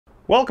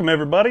Welcome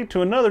everybody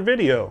to another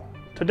video.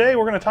 Today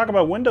we're going to talk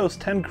about Windows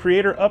 10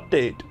 Creator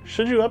Update.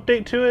 Should you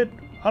update to it?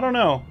 I don't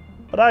know,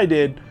 but I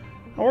did,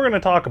 and we're going to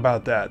talk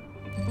about that.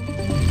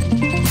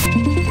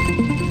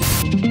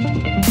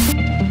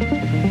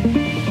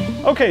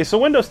 Okay, so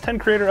Windows 10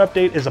 Creator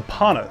Update is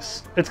upon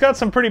us. It's got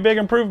some pretty big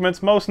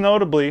improvements, most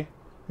notably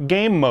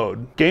Game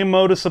Mode. Game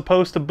Mode is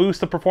supposed to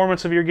boost the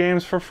performance of your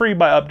games for free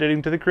by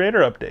updating to the Creator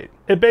Update.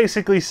 It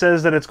basically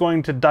says that it's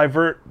going to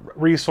divert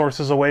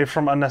resources away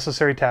from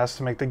unnecessary tasks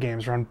to make the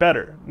games run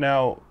better.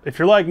 Now, if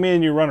you're like me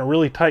and you run a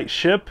really tight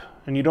ship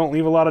and you don't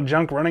leave a lot of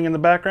junk running in the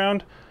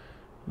background,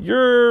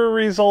 your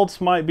results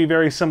might be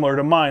very similar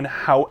to mine.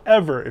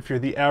 However, if you're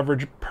the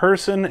average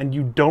person and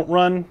you don't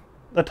run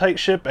a tight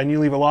ship and you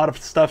leave a lot of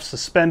stuff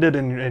suspended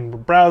in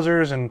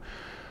browsers and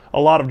a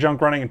lot of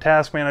junk running in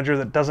Task Manager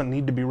that doesn't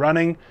need to be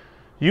running,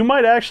 you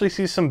might actually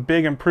see some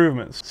big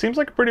improvements. Seems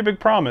like a pretty big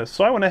promise,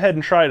 so I went ahead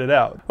and tried it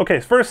out. Okay,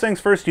 first things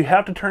first, you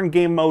have to turn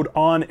game mode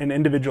on in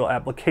individual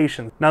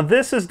applications. Now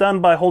this is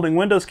done by holding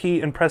Windows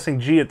key and pressing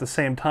G at the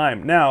same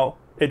time. Now,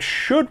 it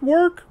should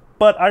work,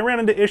 but I ran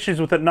into issues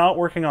with it not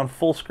working on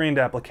full screened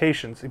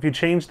applications. If you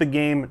change the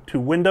game to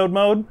windowed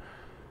mode, it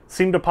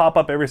seemed to pop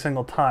up every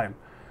single time.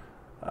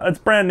 It's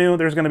brand new,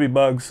 there's going to be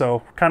bugs,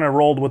 so kind of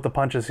rolled with the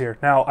punches here.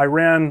 Now, I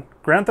ran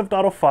Grand Theft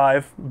Auto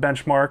 5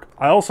 benchmark.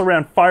 I also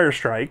ran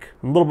Firestrike,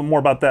 a little bit more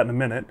about that in a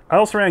minute. I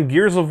also ran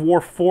Gears of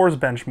War 4's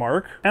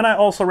benchmark, and I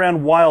also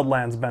ran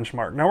Wildlands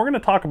benchmark. Now, we're going to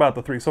talk about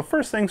the three. So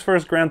first things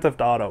first, Grand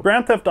Theft Auto.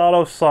 Grand Theft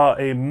Auto saw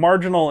a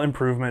marginal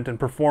improvement in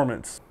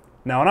performance.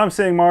 Now, when I'm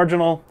saying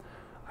marginal,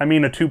 I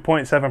mean a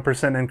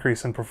 2.7%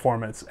 increase in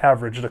performance,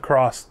 averaged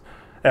across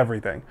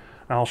everything.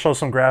 Now, I'll show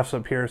some graphs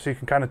up here so you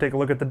can kind of take a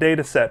look at the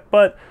data set,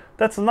 but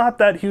that's not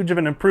that huge of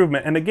an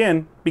improvement. And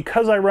again,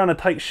 because I run a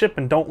tight ship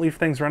and don't leave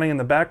things running in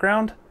the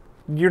background,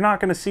 you're not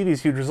going to see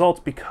these huge results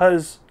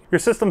because your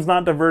system's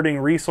not diverting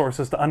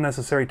resources to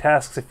unnecessary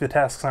tasks if the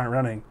tasks aren't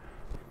running.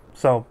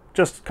 So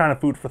just kind of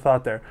food for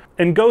thought there.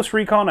 In Ghost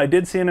Recon, I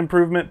did see an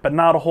improvement, but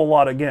not a whole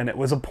lot again. It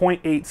was a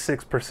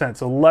 0.86%,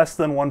 so less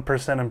than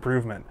 1%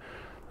 improvement.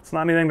 It's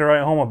not anything to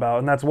write home about,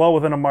 and that's well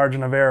within a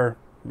margin of error,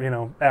 you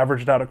know,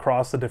 averaged out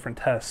across the different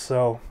tests.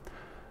 So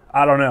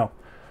I don't know.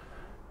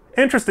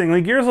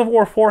 Interestingly, Gears of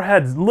War 4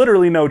 had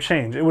literally no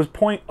change. It was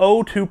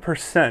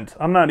 0.02%.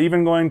 I'm not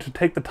even going to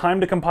take the time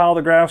to compile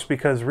the graphs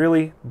because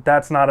really,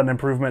 that's not an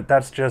improvement.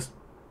 That's just,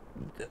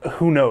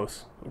 who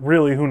knows?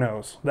 Really, who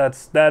knows?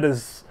 That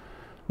is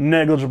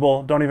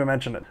negligible. Don't even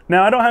mention it.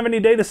 Now, I don't have any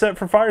data set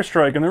for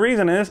Firestrike, and the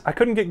reason is I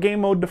couldn't get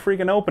game mode to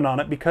freaking open on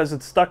it because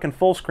it's stuck in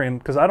full screen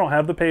because I don't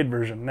have the paid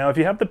version. Now, if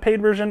you have the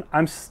paid version,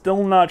 I'm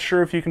still not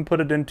sure if you can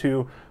put it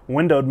into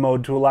windowed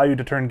mode to allow you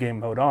to turn game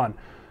mode on.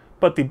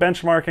 But the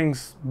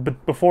benchmarkings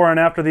before and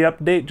after the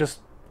update,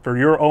 just for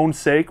your own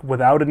sake,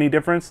 without any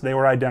difference, they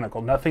were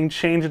identical. Nothing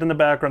changed in the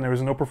background. There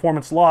was no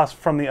performance loss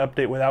from the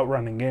update without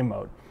running game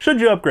mode. Should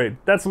you upgrade?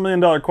 That's $1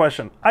 million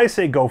question. I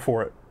say go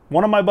for it.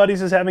 One of my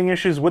buddies is having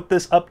issues with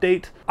this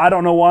update. I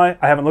don't know why.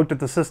 I haven't looked at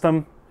the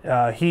system.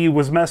 He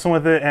was messing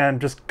with it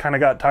and just kind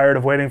of got tired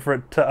of waiting for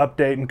it to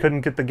update and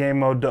couldn't get the game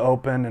mode to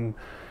open, and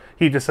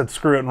he just said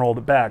screw it and rolled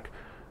it back.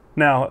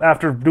 Now,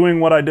 after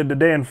doing what I did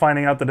today and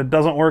finding out that it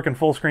doesn't work in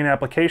full screen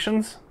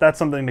applications, that's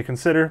something to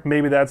consider.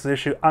 Maybe that's the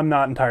issue. I'm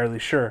not entirely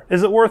sure.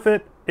 Is it worth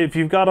it? If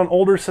you've got an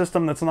older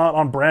system that's not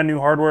on brand new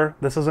hardware,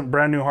 this isn't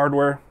brand new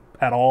hardware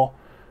at all,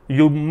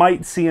 you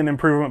might see an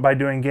improvement by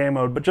doing game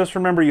mode, but just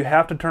remember you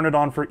have to turn it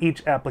on for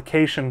each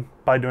application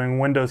by doing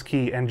Windows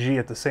key and G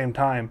at the same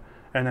time,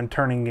 and then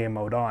turning game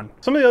mode on.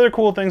 Some of the other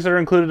cool things that are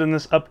included in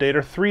this update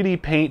are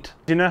 3D Paint.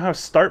 You now have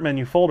start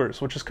menu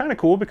folders, which is kind of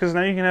cool because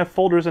now you can have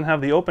folders and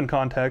have the open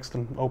context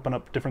and open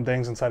up different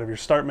things inside of your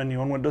start menu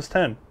on Windows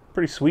 10.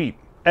 Pretty sweet.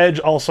 Edge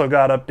also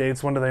got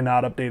updates. When do they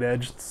not update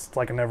Edge? It's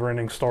like a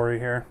never-ending story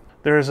here.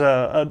 There's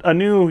a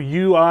new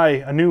UI,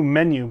 a new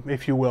menu,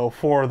 if you will,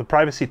 for the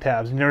privacy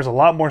tabs. And there's a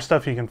lot more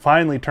stuff you can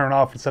finally turn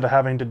off instead of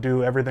having to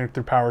do everything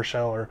through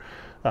PowerShell or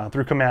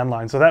through command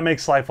line. So that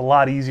makes life a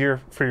lot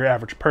easier for your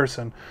average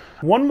person.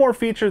 One more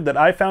feature that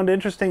I found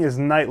interesting is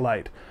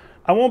Nightlight.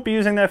 I won't be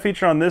using that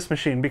feature on this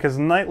machine because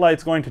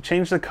Nightlight's going to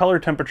change the color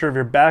temperature of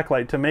your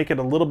backlight to make it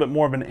a little bit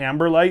more of an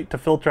amber light to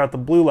filter out the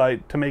blue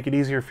light to make it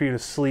easier for you to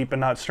sleep and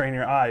not strain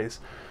your eyes.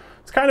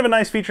 It's kind of a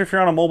nice feature if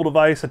you're on a mobile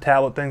device, a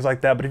tablet, things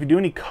like that, but if you do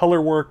any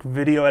color work,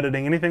 video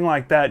editing, anything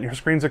like that, and your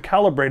screens are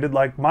calibrated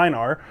like mine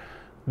are,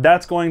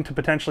 that's going to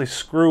potentially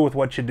screw with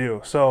what you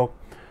do. So,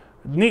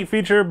 neat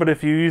feature, but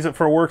if you use it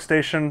for a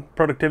workstation,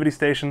 productivity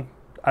station,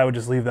 I would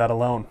just leave that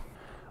alone.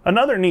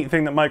 Another neat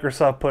thing that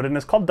Microsoft put in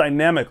is called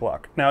Dynamic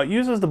Lock. Now, it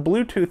uses the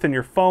Bluetooth in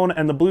your phone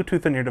and the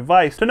Bluetooth in your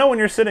device to know when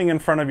you're sitting in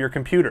front of your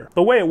computer.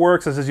 The way it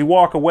works is as you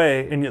walk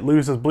away and it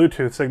loses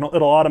Bluetooth signal,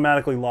 it'll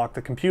automatically lock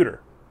the computer.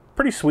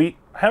 Pretty sweet.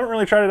 I haven't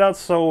really tried it out,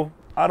 so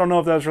I don't know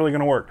if that's really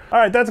going to work.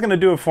 Alright, that's going to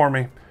do it for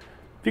me.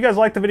 If you guys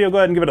liked the video, go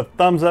ahead and give it a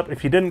thumbs up.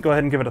 If you didn't, go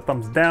ahead and give it a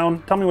thumbs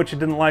down. Tell me what you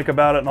didn't like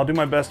about it, and I'll do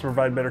my best to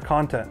provide better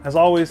content. As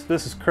always,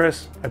 this is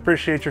Chris. I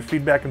appreciate your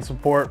feedback and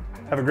support.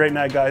 Have a great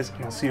night, guys,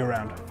 and I'll see you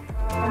around.